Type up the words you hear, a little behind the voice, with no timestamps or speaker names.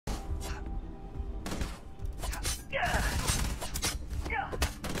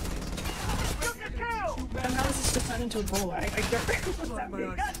Just turn into a ball. I don't know what's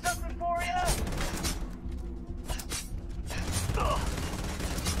happening. Got something for ya!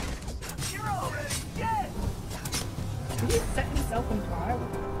 You're already dead! Did he set himself on fire?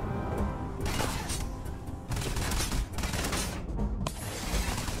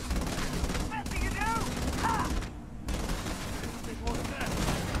 What do you do? Ha! Take more than that.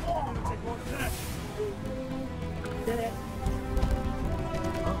 Oh, take more than that. Did it.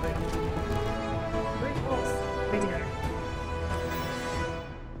 Oh, man. Brute force. Way to go.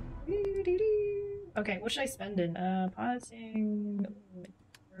 Okay, what should I spend in? Piloting...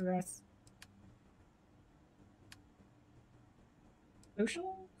 Progress.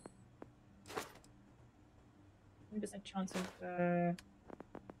 Social? 100% chance of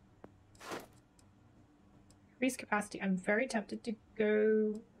increased capacity. I'm very tempted to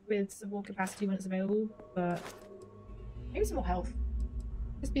go with some more capacity when it's available, but maybe some more health.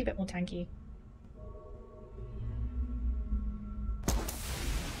 Just be a bit more tanky.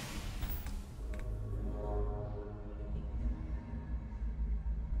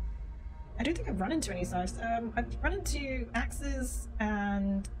 I don't think I've run into any knives. I've run into axes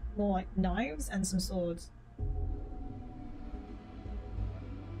and more like knives and some swords.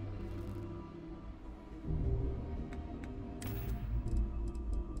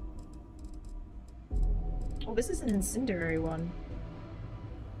 Oh, this is an incendiary one.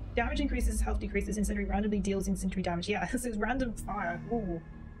 Damage increases, health decreases, incendiary randomly deals incendiary damage. Yeah, this is random fire. Ooh.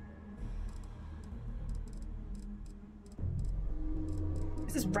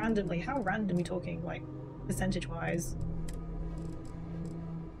 This is randomly. How random are we talking, like, percentage-wise?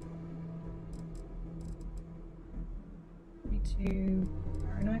 To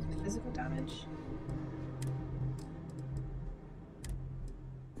fire knife physical damage.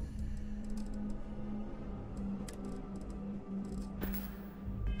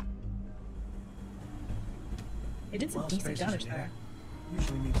 It did some decent damage there.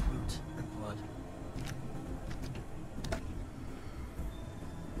 Usually means loot and blood.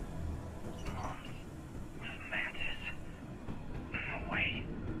 Mantis? No way.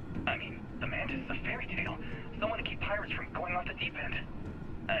 I mean, the mantis is a fairy tale. Someone to keep pirates from going off the deep end.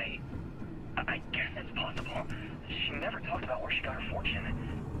 I guess it's possible. She never talked about where she got her fortune.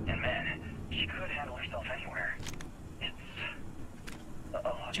 And man, she could handle herself anywhere. It's a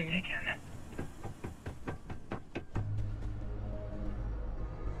lot to take in.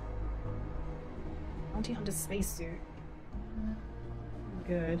 Bounty hunter spacesuit.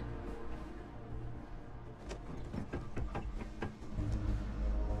 Good.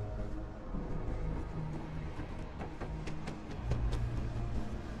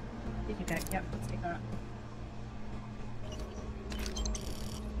 Okay, yep, let's take that.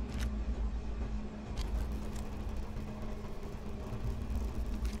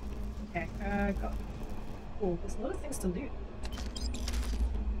 Okay, got... Oh, there's a lot of things to loot.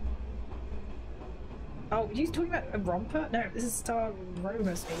 Oh, are you talking about a romper? No, this is Star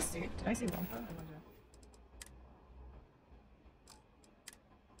Rover spacesuit. Did I say romper? I wonder.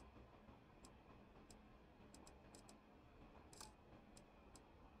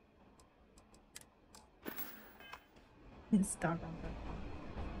 Star romper.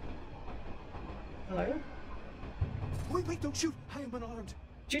 Hello? Wait, don't shoot! I am unarmed!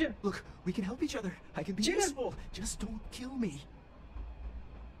 Shoot him! Look, we can help each other. I can be Shoot him! useful. Just don't kill me.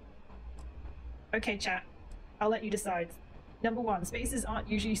 Okay, chat. I'll let you decide. Number 1, spaces aren't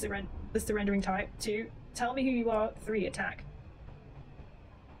usually the surrendering type. 2, tell me who you are. 3, attack.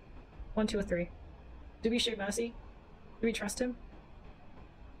 1, 2, or 3. Do we show mercy? Do we trust him?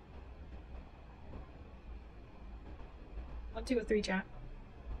 1, 2, or 3, chat.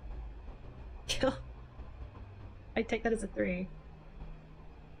 Kill. I take that as a 3.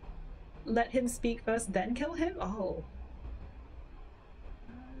 Let him speak first, then kill him? Oh.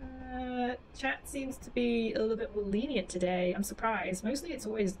 Chat seems to be a little bit more lenient today. I'm surprised. Mostly it's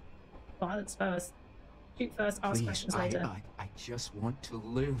always violence first. Shoot first, ask Please, questions later. I just want to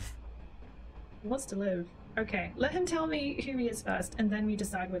live. He wants to live. Okay, let him tell me who he is first, and then we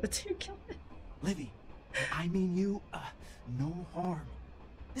decide whether to kill him. Livy, I mean you, no harm.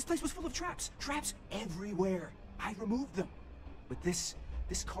 This place was full of traps. Traps everywhere. I removed them. But this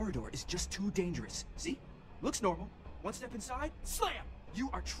corridor is just too dangerous. See? Looks normal. One step inside, slam! You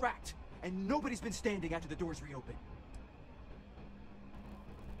are trapped, and nobody's been standing after the doors reopen.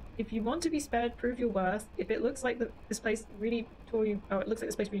 If you want to be spared, prove your worth. If it looks like this place really tore you, it looks like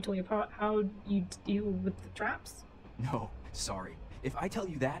this place really tore you apart, how do you deal with the traps? No, sorry. If I tell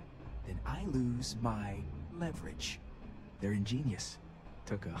you that, then I lose my leverage. They're ingenious.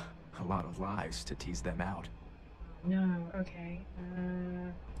 Took a lot of lives to tease them out. No, okay.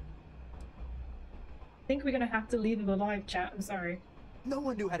 think we're gonna have to leave him alive, chat. I'm sorry. No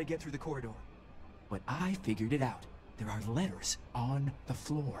one knew how to get through the corridor. But I figured it out. There are letters on the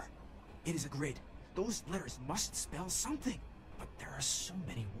floor. It is a grid. Those letters must spell something. But there are so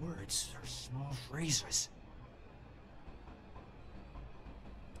many words or small phrases.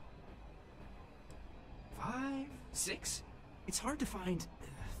 5, 6. It's hard to find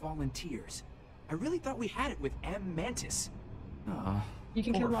volunteers. I really thought we had it with M. Mantis. Oh, You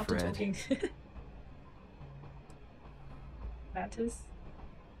can kill him after Fred. talking. Mantis?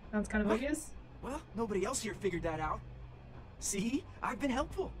 Sounds kind of What? obvious. Well, nobody else here figured that out. See? I've been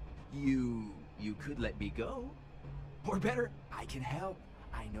helpful. You could let me go. Or better, I can help.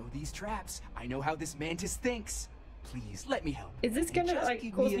 I know these traps. I know how this Mantis thinks. Please, let me help. Is this And gonna just like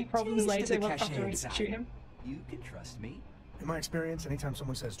give cause me me a problems taste of later the after cachet we inside. shoot him? You can trust me. In my experience, anytime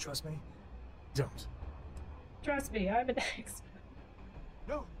someone says trust me, don't. Trust me, I'm an expert.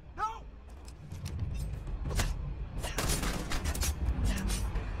 No, no!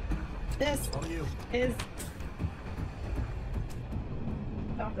 This On you. is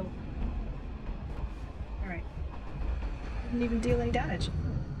Starfield. Alright. Didn't even deal any damage.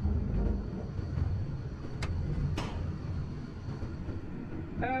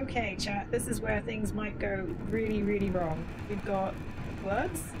 Okay, chat, this is where things might go really, really wrong. We've got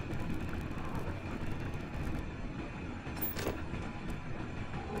words.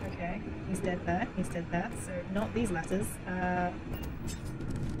 Okay, he's dead there, he's dead there, so not these letters. Out.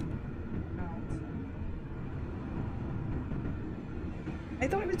 I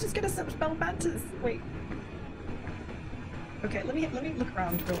thought it was just gonna spell Mantis. Wait. Okay, let me look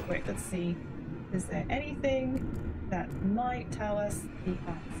around real quick. Let's see. Is there anything that might tell us the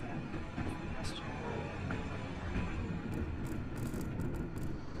answer? That's the question.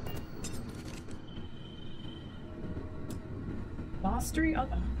 Mastery? Oh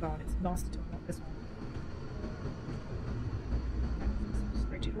god, it's master talk, not this one.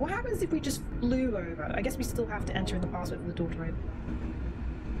 What happens if we just flew over? I guess we still have to enter in the password for the door to open.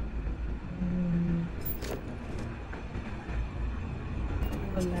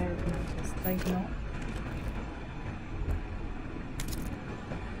 Hilarious. They've not.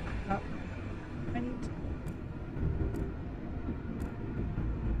 Oh. I need to.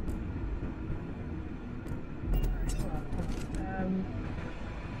 Alright, hold on.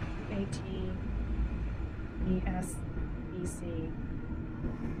 ATESBC.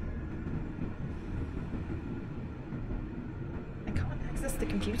 I can't access the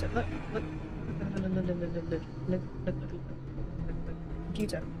computer. Look.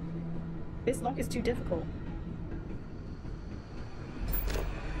 Computer. This lock is too difficult.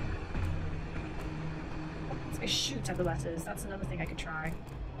 I shoot at the letters. That's another thing I could try.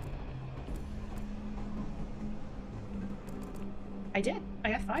 I did.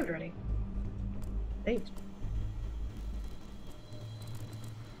 I F5'd already. Saved.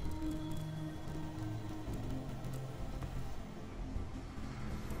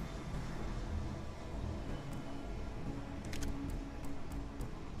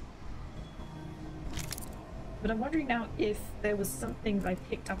 But I'm wondering now if there was something I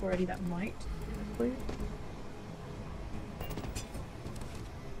picked up already that might include.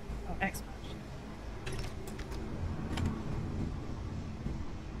 Oh, X match.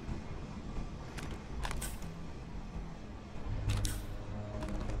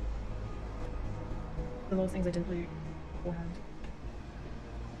 A lot of things I didn't loot beforehand.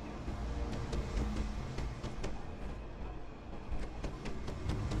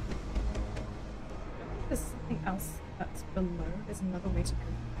 There's something else that's below. There's another way to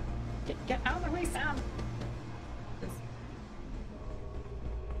go. Get out of the way, Sam! This.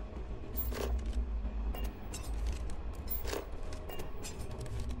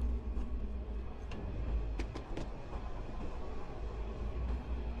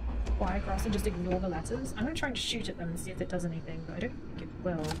 Fly across and just ignore the letters? I'm gonna try and shoot at them and see if it does anything, but I don't think it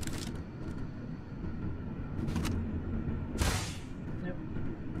will. Nope.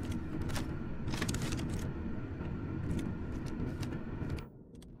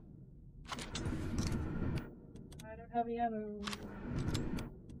 I don't have any ammo.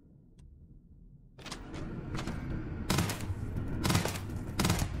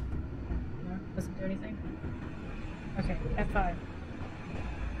 No, doesn't do anything. Okay, F5.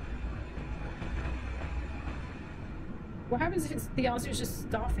 What happens if it's, the answer is just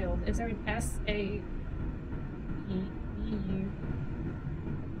Starfield? Is there an S-A-E-U?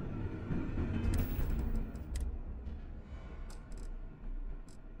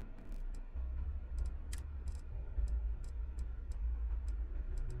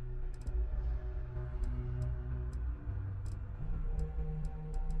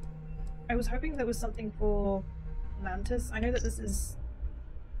 I was hoping there was something for Mantis. I know that this is...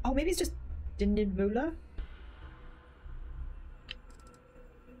 Oh, maybe it's just Dindinvula?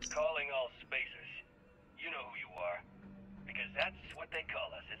 Calling all spacers. You know who you are. Because that's what they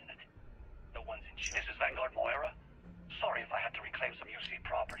call us, isn't it? The ones in charge. This is Vanguard Moira. Sorry if I had to reclaim some UC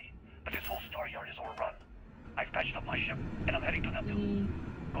property, but this whole star yard is overrun. I've patched up my ship, and I'm heading to that building.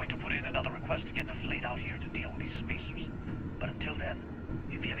 Going to put in another request to get the fleet out here to deal with these spacers. But until then,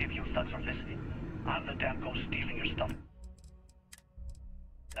 if any of you thugs are listening, I'm the damn ghost stealing your stuff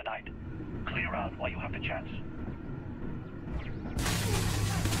tonight. Clear out while you have the chance.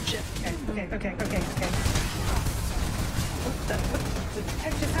 Shit. Okay. What the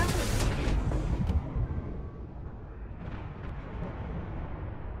heck just happened?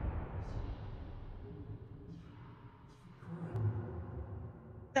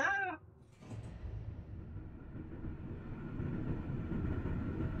 Ah!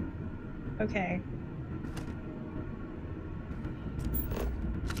 Okay.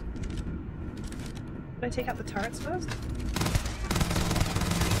 Should I take out the turrets first?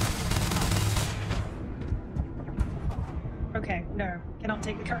 Okay, no. Cannot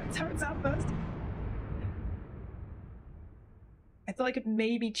take the current turrets out first. I thought I could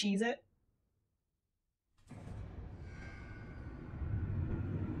maybe cheese it.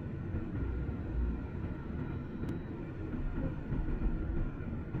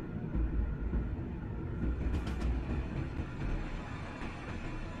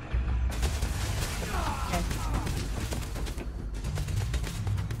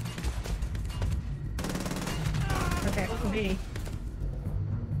 Okay, me.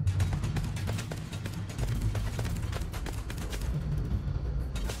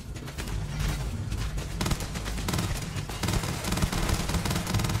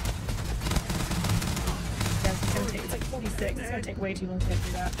 It's like 46. It's gonna take way too long to get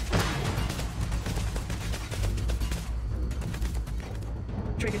through that.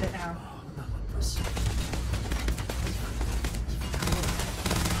 Triggered it now.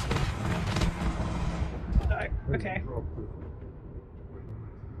 No, okay.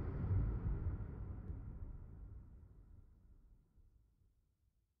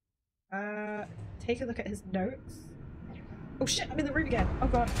 Take a look at his notes. Oh shit, I'm in the room again. Oh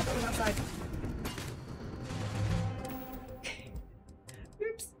god, I thought I was outside.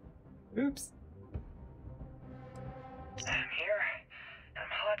 Oops. I'm here, and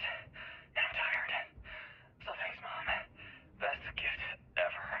I'm hot, and I'm tired. So thanks, Mom. Best gift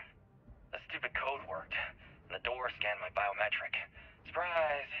ever. The stupid code worked, and the door scanned my biometric.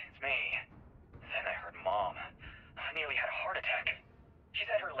 Surprise, it's me. Then I heard Mom. I nearly had a heart attack. She's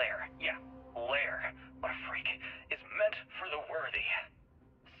at her lair. Yeah, lair. What a freak. It's meant for the worthy.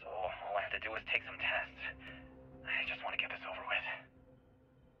 So all I have to do is take some tests. I just want to get this over with.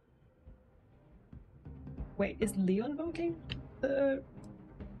 Wait, is Leon voting? So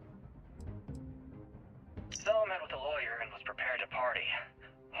met with a lawyer and was prepared to party.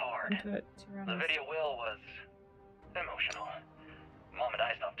 Hard. The video will was emotional. Mom and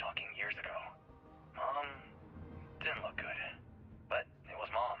I stopped talking years ago. Mom didn't look good. But it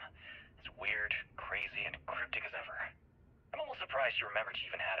was Mom. As weird, crazy, and cryptic as ever. I'm almost surprised she remembered she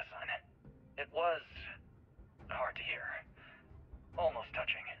even had a son. It was hard to hear. Almost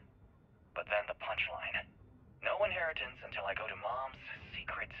touching. But then the punchline. No inheritance until I go to Mom's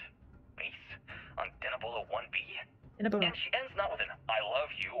secret base on Denabula 1B. And she ends not with an I love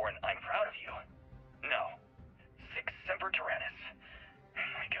you or an I'm proud of you. No. Sic semper tyrannis. Oh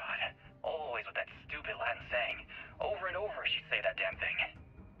my god. Always with that stupid Latin saying. Over and over she'd say that damn thing.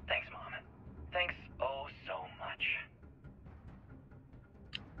 Thanks, Mom. Thanks oh so much.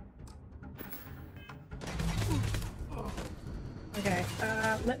 Okay,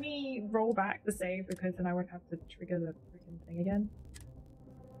 let me roll back the save because then I won't have to trigger the freaking thing again.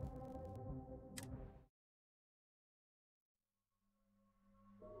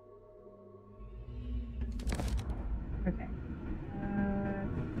 Okay.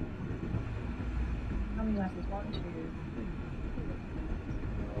 How many levels? 1, 2, 3,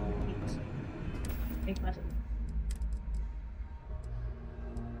 8. 8 levels.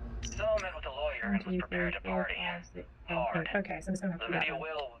 So I met with a lawyer and was prepared to party. 5, 6, 7, Hard. 8. Okay, so I'm just gonna have to The do that video then.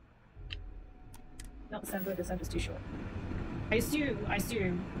 will. Not December, December's too short. I assume, I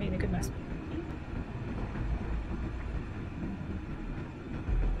mean, they could mess with me.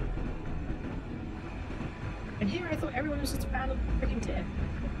 And here I thought everyone was just a fan of freaking Tim.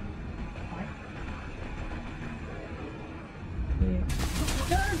 Why? Yeah.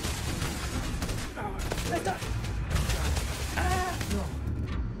 No! Oh, let's die! Ah! No.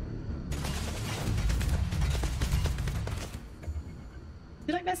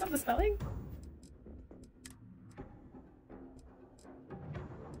 Did I mess up the spelling?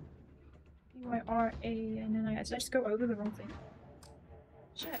 YRA, and then did I just go over the wrong thing?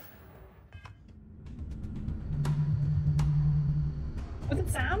 Shit. Was it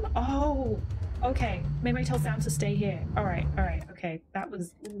Sam? Oh, okay. Maybe I tell Sam to stay here. Alright, okay. That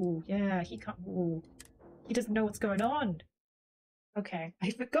was, ooh, yeah, he can't, ooh. He doesn't know what's going on. Okay, I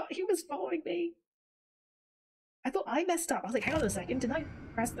forgot he was following me. I thought I messed up. I was like, hang on a second, didn't I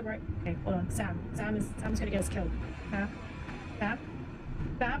press the right? Okay, hold on, Sam's gonna get us killed. Sam?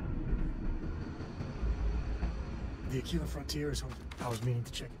 The Aquila Frontier is home. I was meaning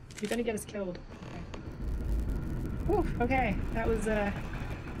to check it. You're gonna get us killed. Okay. Whew, okay, that was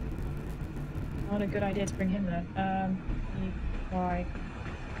not a good idea to bring him there. Why?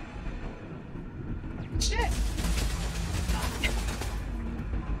 Shit!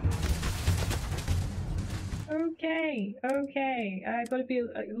 Okay. I gotta be a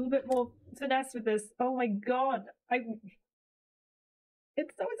little bit more finesse with this. Oh my god,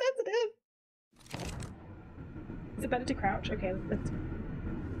 it's so sensitive. Is it better to crouch? Okay, let's.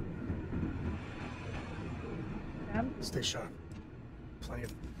 Sam? Stay sharp. Plenty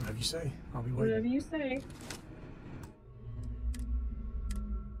of whatever you say. I'll be waiting. Whatever you say.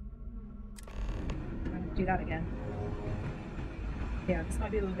 I'm gonna do that again. Yeah, this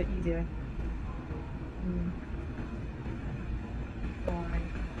might be a little bit easier. Fine.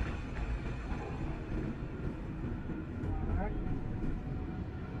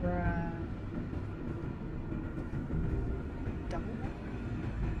 Right. Double.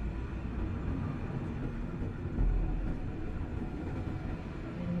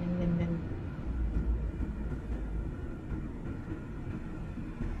 And then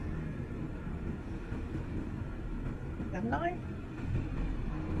 9?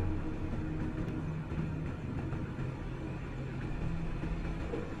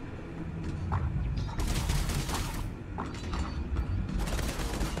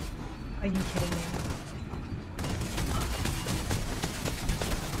 Are you kidding me?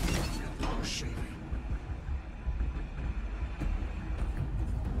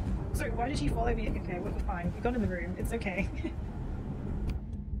 Sorry, why did he follow me? Okay, we're fine. We got in the room. It's okay.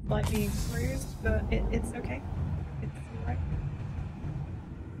 Slightly bruised, but it's okay. It's alright.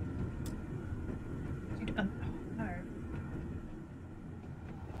 Oh, no.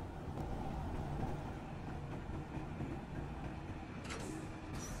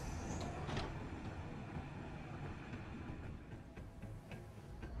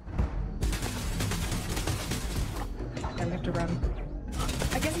 I have to run.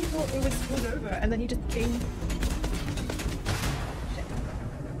 I guess he thought it was over, and then he just came. Shit.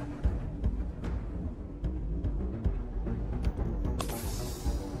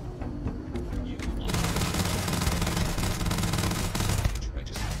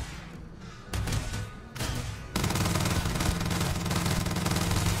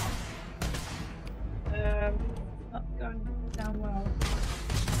 Not going down well.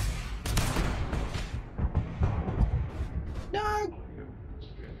 No!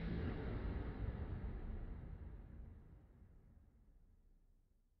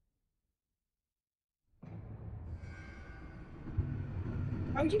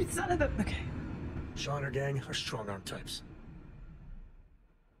 Oh, you son of a... Okay. Shaw and her gang are strong-arm types.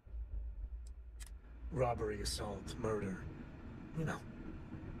 Robbery, assault, murder. You know.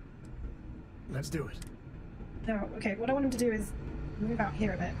 Let's do it. No, okay, what I want him to do is move out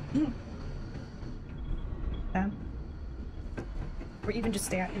here a bit. Or even just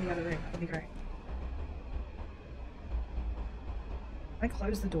stay out in the other room. That'd be great. I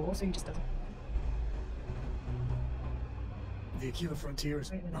close the door so he just doesn't. The Aquila Frontiers.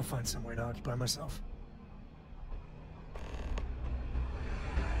 Wait a minute. I'll find some way to occupy myself.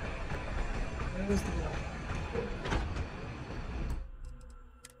 Close the door.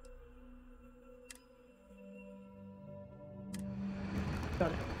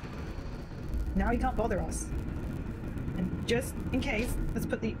 Got it. Now he can't bother us. And just in case, let's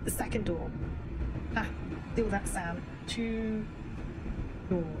put the second door. Ah, deal with that, Sam. 2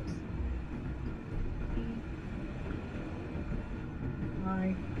 doors.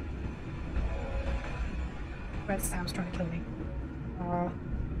 Hi. Red Sam's trying to kill me.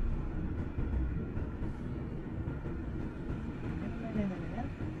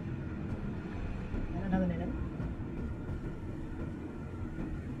 And another minute.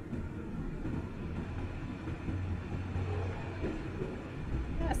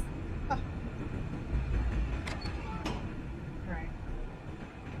 Yes. Oh. Alright.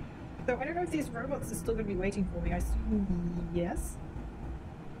 So I don't know if these robots are still going to be waiting for me. I assume yes.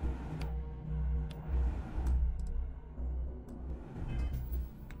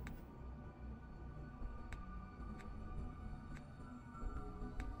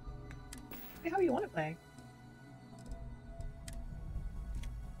 how you want to play.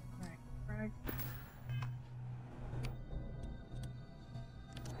 Alright, frag.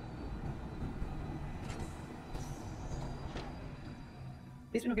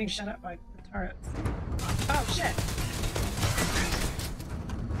 At least we're not getting shut up by the turrets. Oh shit!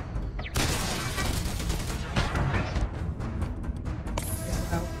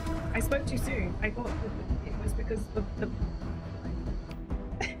 I spoke too soon. I thought it was because of the...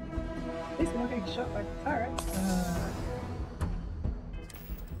 At least we're not getting shot by the turrets.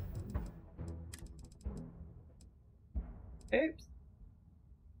 Oops.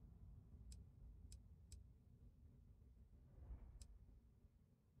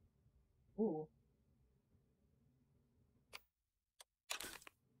 Ooh.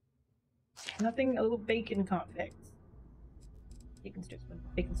 Nothing a little bacon can't fix. Bacon strips,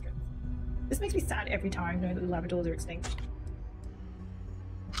 bacon strips. This makes me sad every time knowing that the Labradors are extinct.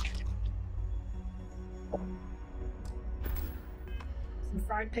 Some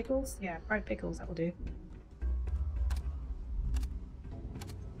fried pickles? Yeah, fried pickles, that will do.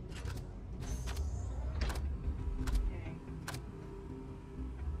 Okay.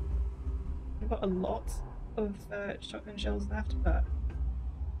 I've got a lot of shotgun shells left, but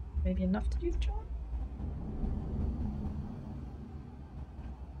maybe enough to do the job?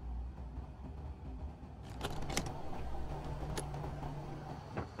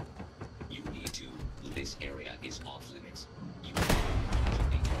 You need to. This area is off limits. You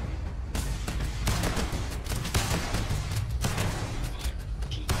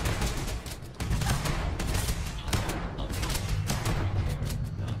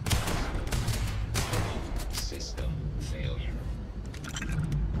system failure.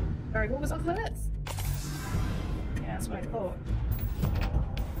 Sorry, what was off limits? Yeah, that's what I thought.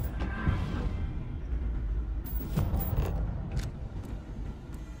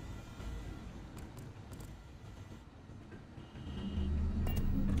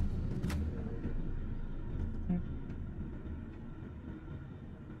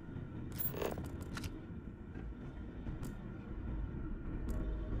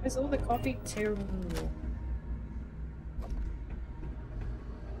 Where's all the coffee terrible?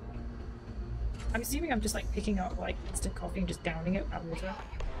 I'm assuming I'm just like picking up like instant coffee and just downing it without water.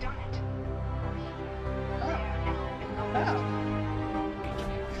 Oh.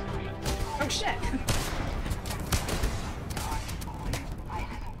 Oh shit!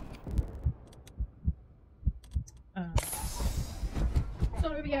 It's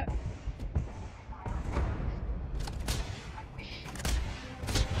not over yet.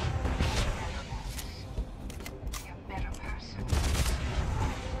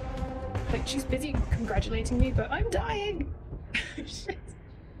 Like, she's busy congratulating me, but I'm dying! Shit.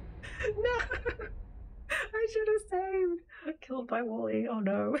 No! I should have saved! Killed by Wally, oh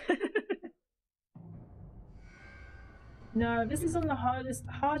no. No, this is on the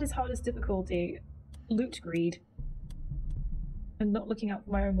hardest difficulty. Loot greed. And not looking out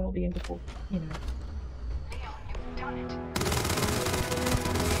for my own well-being before, you know. You've done it.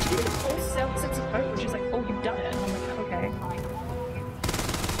 She did a whole sense of hope, which is like, oh, you've done it. And I'm like, okay.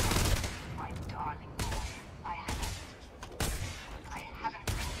 My darling boy, I haven't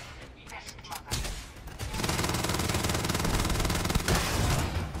been best mother.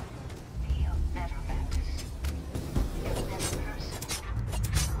 Feel better, Mantis. You're a better person.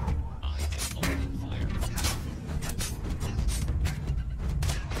 I am opening fire.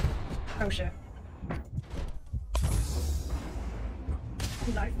 Oh shit.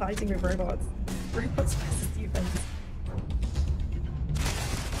 Knife fighting with robots. Robots versus humans.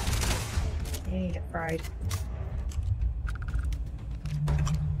 Hey, get fried.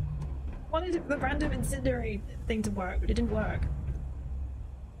 Wanted the random incendiary thing to work, but it didn't work.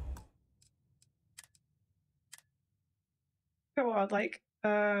 Go on, like,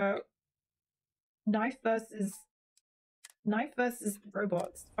 knife versus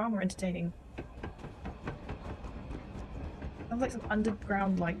robots. Far more entertaining. Sounds like some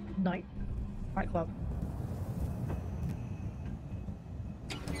underground, like, nightclub.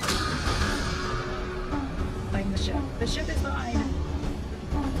 Claim the ship. The ship is mine!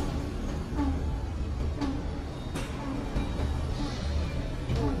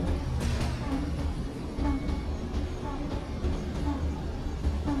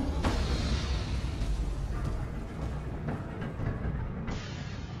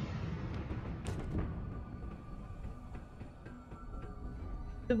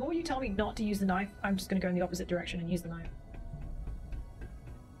 The more you tell me not to use the knife, I'm just gonna go in the opposite direction and use the knife.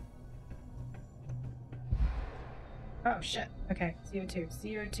 Oh shit. Okay, CO2.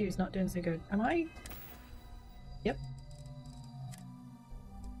 CO2 is not doing so good. Am I? Yep.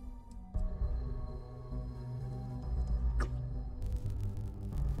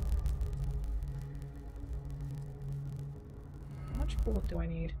 much bullet do I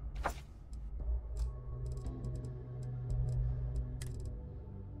need?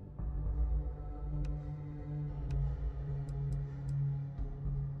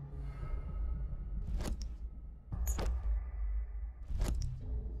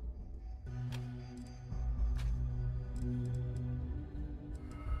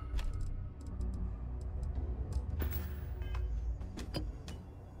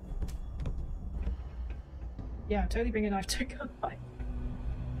 Yeah, totally bring a knife to a gunfight.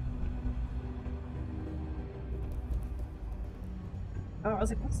 Oh, I was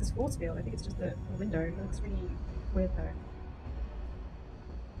like, what's this force field? I think it's just a window. It looks really weird though.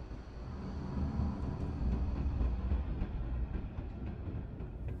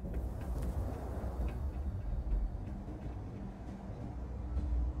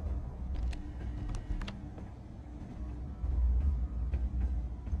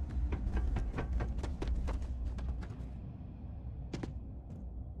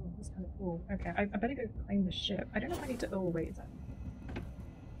 Cool. Okay, I better go claim the ship. I don't know if I need to. Oh, wait, is that?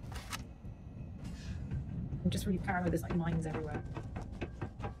 I'm just really paranoid. There's like mines everywhere.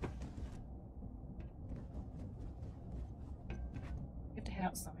 You have to head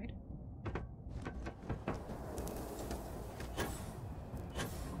outside.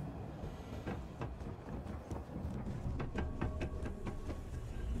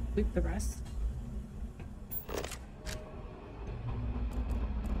 Loop the rest.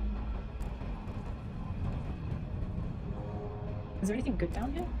 Is there anything good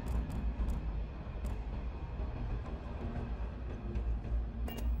down here?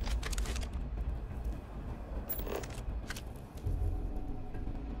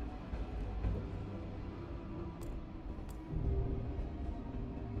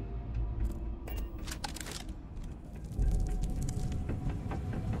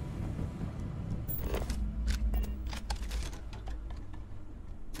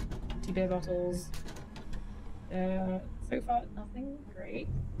 Empty beer bottles. So far, nothing great.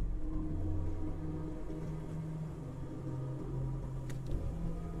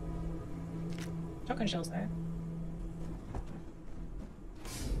 Shotgun shells there.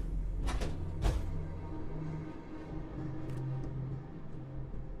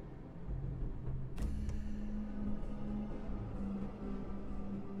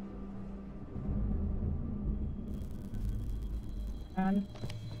 I'm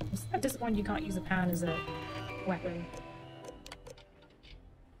disappointed you can't use a pan as a weapon.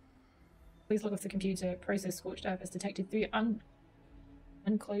 Please log off the computer. Process scorched earth has detected 3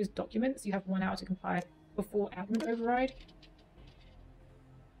 unclosed documents. You have 1 hour to comply before admin override.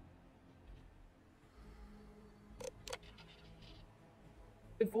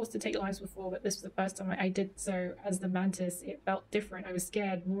 Been forced to take lives before, but this was the first time I did so as the Mantis. It felt different. I was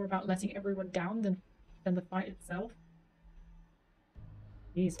scared more about letting everyone down than the fight itself.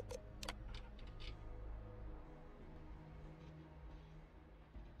 Jeez.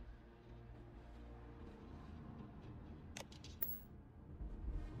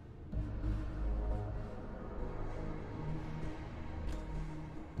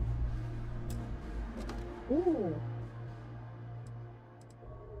 Ooh.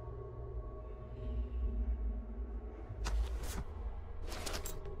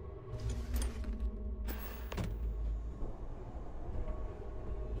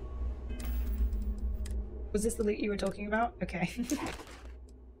 Was this the loot you were talking about? Okay.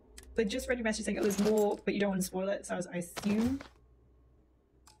 I just read your message saying it was more, but you don't want to spoil it, so I assume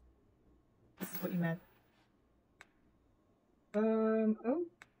this is what you meant.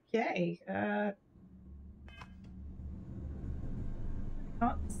 Okay.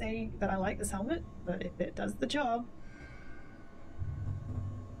 Can't say that I like this helmet, but if it does the job.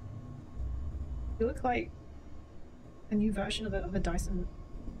 You look like a new version of a Dyson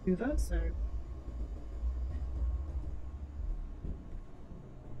Hoover, so.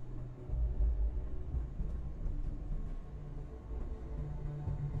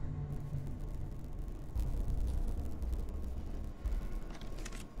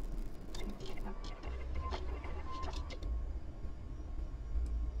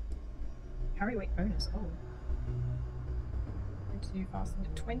 Carry weight bonus. Oh. 22 fastened.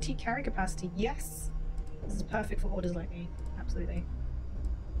 20 carry capacity. Yes! This is perfect for orders like me. Absolutely.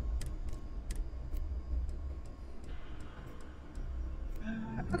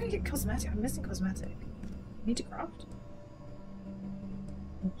 I'm not gonna get cosmetic. I'm missing cosmetic. Need to craft?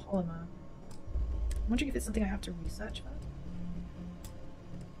 And polymer. I'm wondering if it's something I have to research first.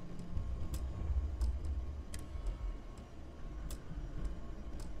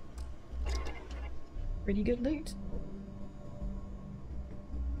 Pretty good loot.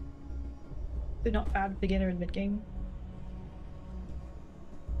 They're not bad beginner and mid game.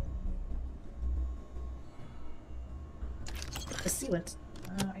 sealant.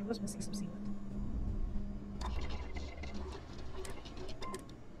 I was missing some sealant.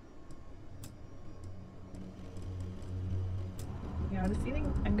 Yeah, I have a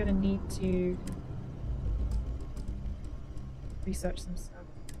feeling I'm gonna need to research some stuff.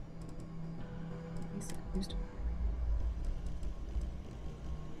 Basic boost.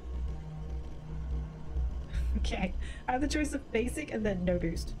 Okay, I have the choice of basic and then no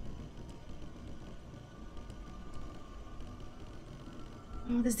boost.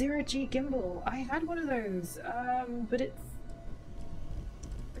 Oh, the 0G gimbal. I had one of those, but it's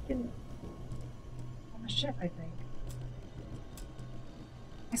freaking on a ship, I think.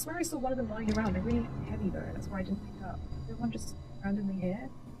 I swear I saw one of them lying around. They're really heavy though, that's why I didn't pick up. Is there one just randomly here?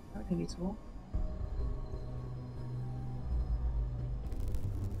 That would be useful.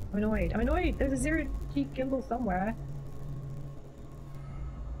 I'm annoyed. I'm annoyed! There's a 0G gimbal somewhere.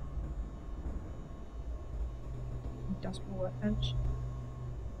 Industrial workbench.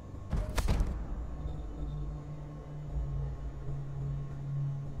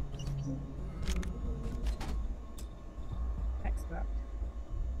 Expert.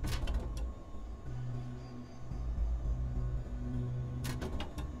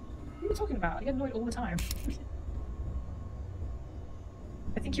 What are you talking about? I get annoyed all the time.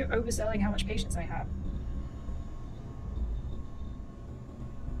 I think you're overselling how much patience I have.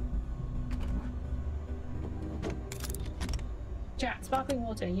 Chat, sparkling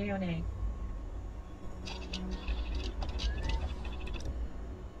water, yay or nay?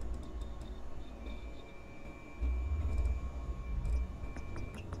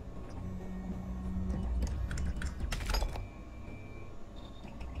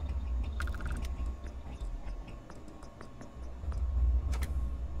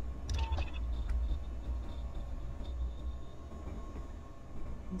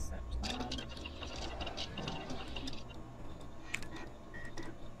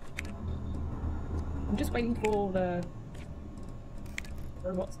 I'm just waiting for the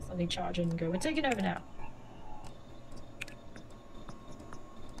robots to suddenly charge and go, we're taking over now.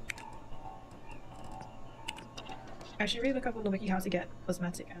 I should read a couple on the wiki how to get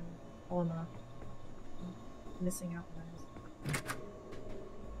cosmetic and polymer. I'm missing out on those.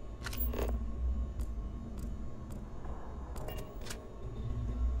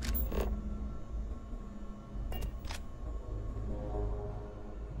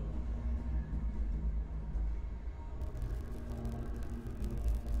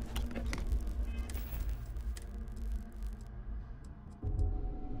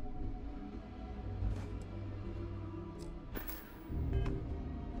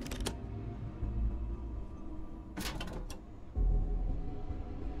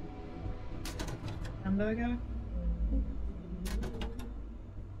 Hamburger?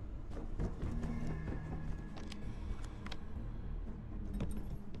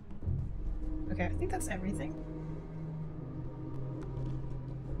 Okay, I think that's everything.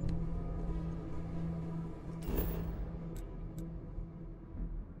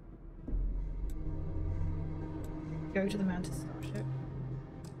 Go to the Mantis starship.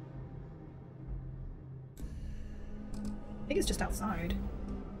 I think it's just outside.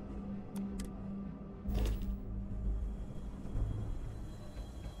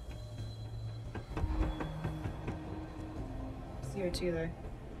 CO2 though.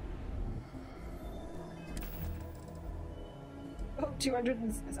 Oh, 200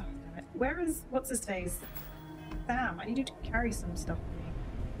 and... Oh, damn it. Where is... What's his face? Sam, I need you to carry some stuff for me.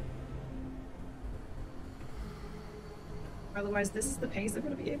 Otherwise, this is the pace I'm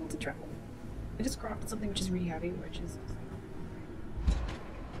going to be able to travel. I just crafted something which is really heavy, which is...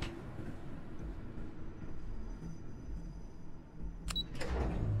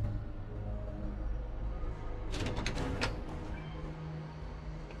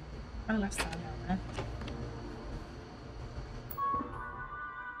 I left Sam down there.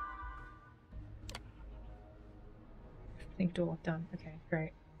 Think door done. Okay,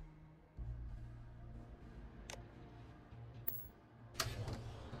 great.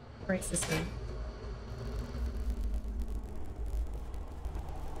 Great system.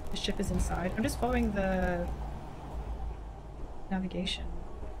 The ship is inside. I'm just following the navigation.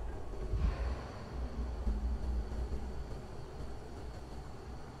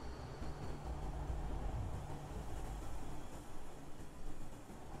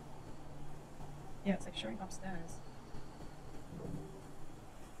 Yeah, it's like showing upstairs.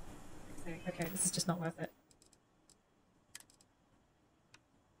 Okay, this is just not worth it.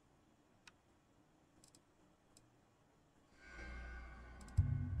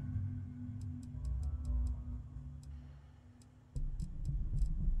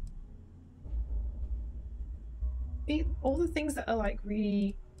 all the things that are like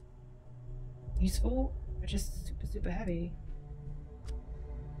really useful are just super heavy.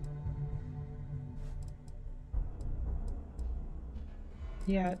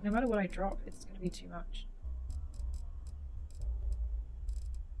 Yeah, no matter what I drop, it's gonna be too much.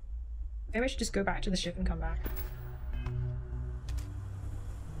 Maybe I should just go back to the ship and come back.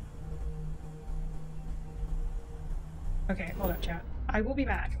 Okay, hold up, chat. I will be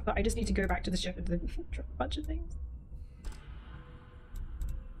back, but I just need to go back to the ship and then drop a bunch of things.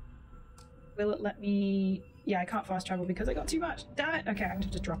 Will it let me... Yeah, I can't fast travel because I got too much. Damn it! Okay, I'm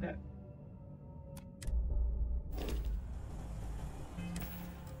gonna just drop it.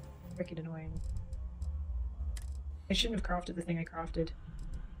 Wicked annoying. I shouldn't have crafted the thing I crafted.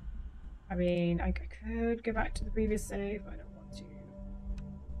 I mean, I could go back to the previous save, but I don't want to.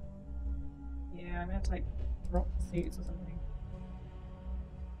 Yeah, I'm gonna have to like drop the suits or something.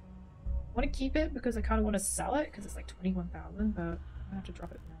 I want to keep it because I kind of want to sell it because it's like 21,000, but I'm gonna have to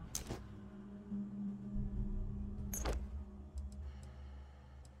drop it now.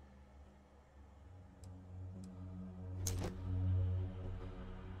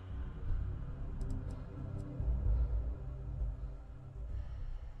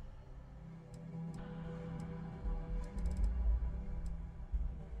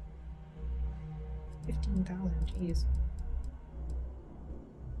 Jeez.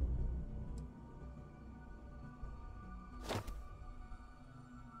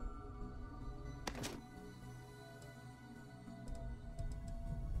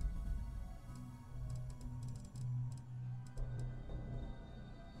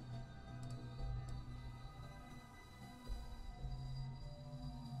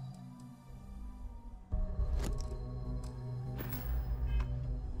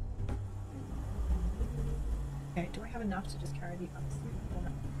 Okay, do I have enough to just carry the other suit or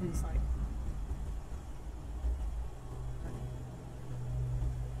no? It's like...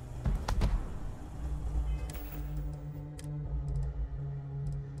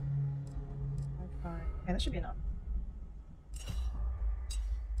 Okay, that should be enough.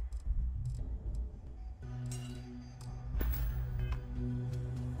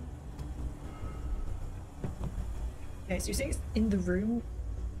 Okay, so you're saying it's in the room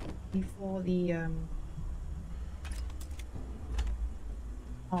before the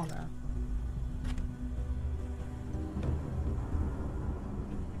armor.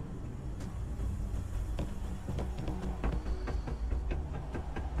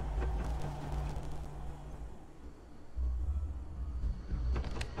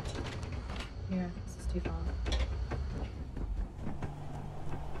 Yeah, I think this is too far.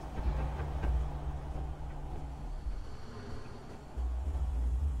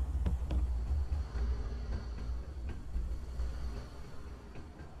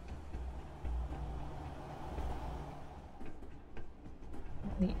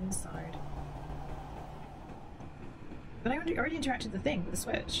 The inside. But I already interacted with the thing with the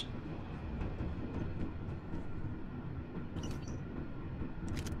switch.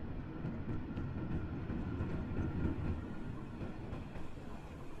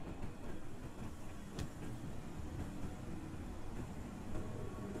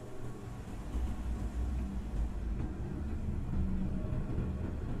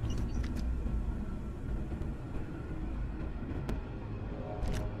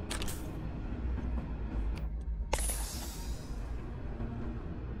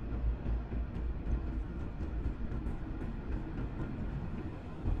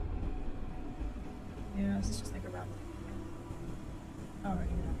 Yeah, this is just like a round. Oh, right,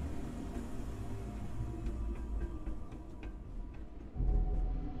 yeah.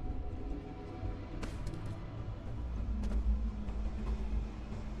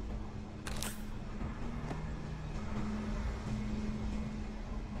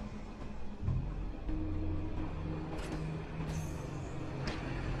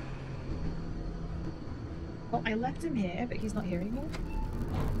 Well, I left him here, but he's not here anymore.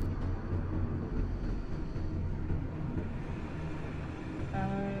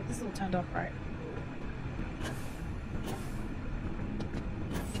 This is all turned off, right?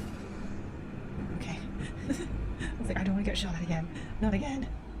 Okay. I was like, I don't want to get shot at again. Not again.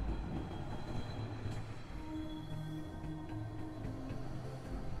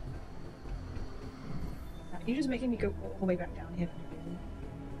 You're just making me go all the way back down here.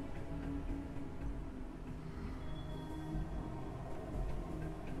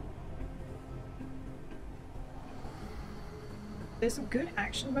 There's some good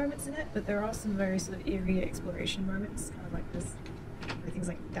action moments in it, but there are some very sort of eerie exploration moments, kind of like this. Everything's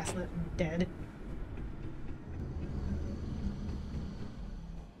like desolate and dead.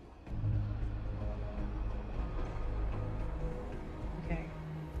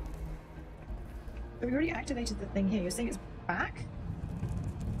 activated the thing here. You're saying it's back?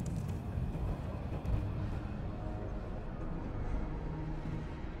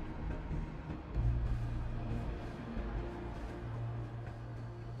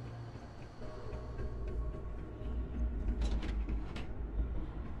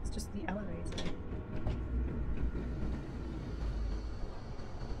 It's just the elevator.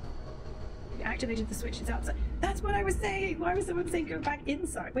 You activated the switch, it's outside. That's what I was saying! Why was someone saying go back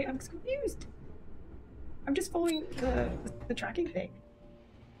inside? Wait, I'm confused. I'm just following the tracking thing.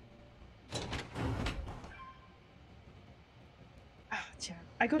 Ah, chat.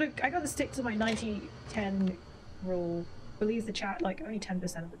 I gotta stick to my 90-10 rule. Believes the chat like only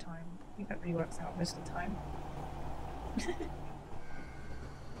 10% of the time. I think that really works out most of the time.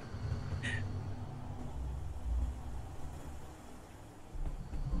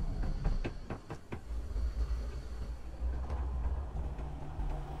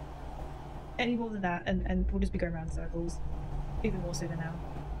 Any more than that, and we'll just be going around in circles. Even more so than now.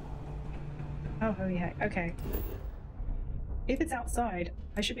 Oh, holy heck. Okay. If it's outside,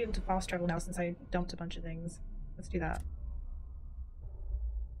 I should be able to fast travel now since I dumped a bunch of things. Let's do that.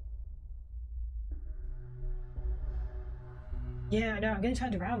 Yeah, no, I'm getting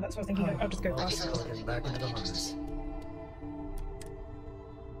turned around. That's what I was thinking. I'll just go fast travel. Getting back into the hunters.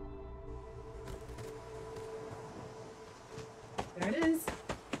 There it is.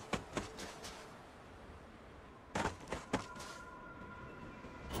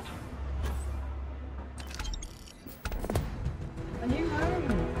 A new home.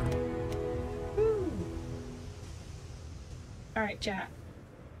 Woo. All right, chat.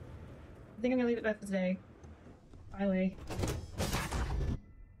 I think I'm gonna leave it there for today. Finally.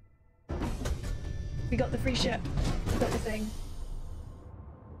 We got the free ship. We got the thing.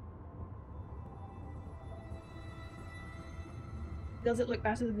 Does it look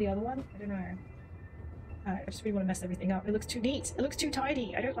better than the other one? I don't know. I just really want to mess everything up. It looks too neat. It looks too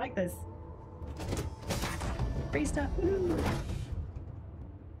tidy. I don't like this. Free stuff. Woo.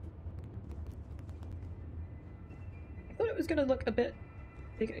 I thought it was gonna look a bit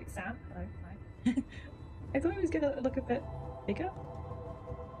bigger. Sam? Hello. Hi. I thought it was gonna look a bit bigger.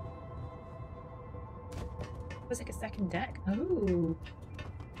 It was like a second deck. Oh.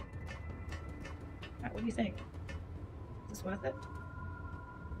 Right, what do you think? Is this worth it?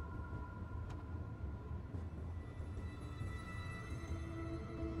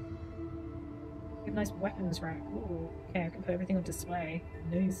 We have a nice weapons rack. Ooh. Okay, I can put everything on display.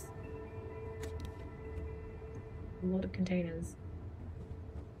 Nice. A lot of containers.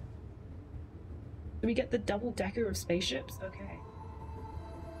 Do we get the double decker of spaceships? Okay.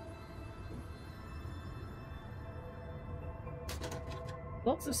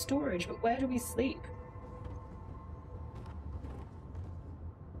 Lots of storage, but where do we sleep?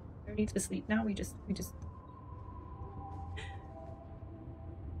 No need to sleep now, we just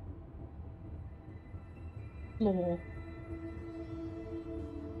floor.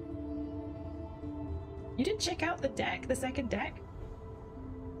 You didn't check out the deck, the second deck?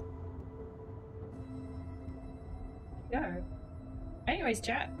 No. Anyways,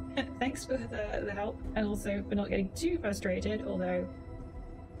 chat, thanks for the help, and also for not getting too frustrated, although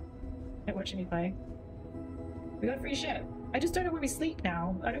not watching me play. We got a free ship. I just don't know where we sleep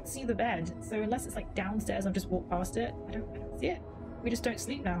now. I don't see the bed, so unless it's like downstairs, I'll just walk past it. I don't see it. We just don't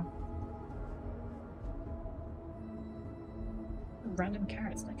sleep now. Random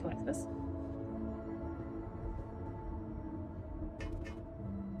carrots. Can I collect this?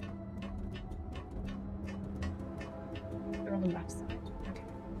 They're on the left side. Okay.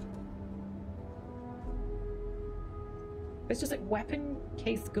 It's just like weapon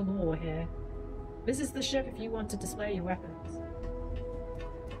case galore here. This is the ship if you want to display your weapons.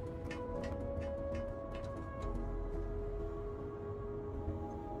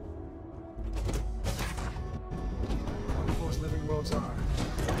 Force living worlds are.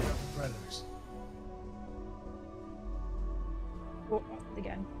 Predators. Oh,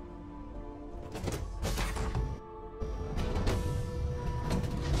 again.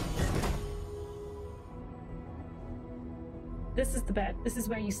 This is the bed. This is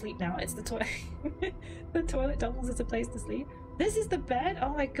where you sleep now. It's the toilet. The toilet doubles as a place to sleep. This is the bed? Oh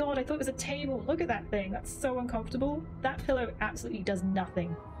my god, I thought it was a table. Look at that thing. That's so uncomfortable. That pillow absolutely does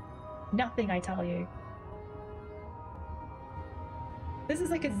nothing. Nothing, I tell you. This is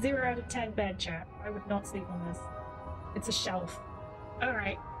like a 0 out of 10 bed, chat. I would not sleep on this. It's a shelf.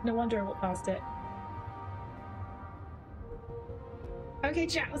 Alright, no wonder I walked past it. Okay,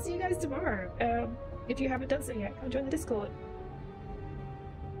 chat, I'll see you guys tomorrow. If you haven't done so yet, come join the Discord.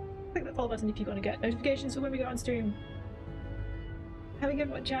 Click that follow button if you want to get notifications for when we go on stream. Have a good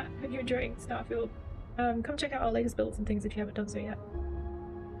one, chat. Hope you're enjoying Starfield. Come check out our latest builds and things if you haven't done so yet.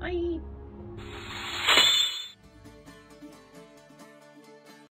 Bye!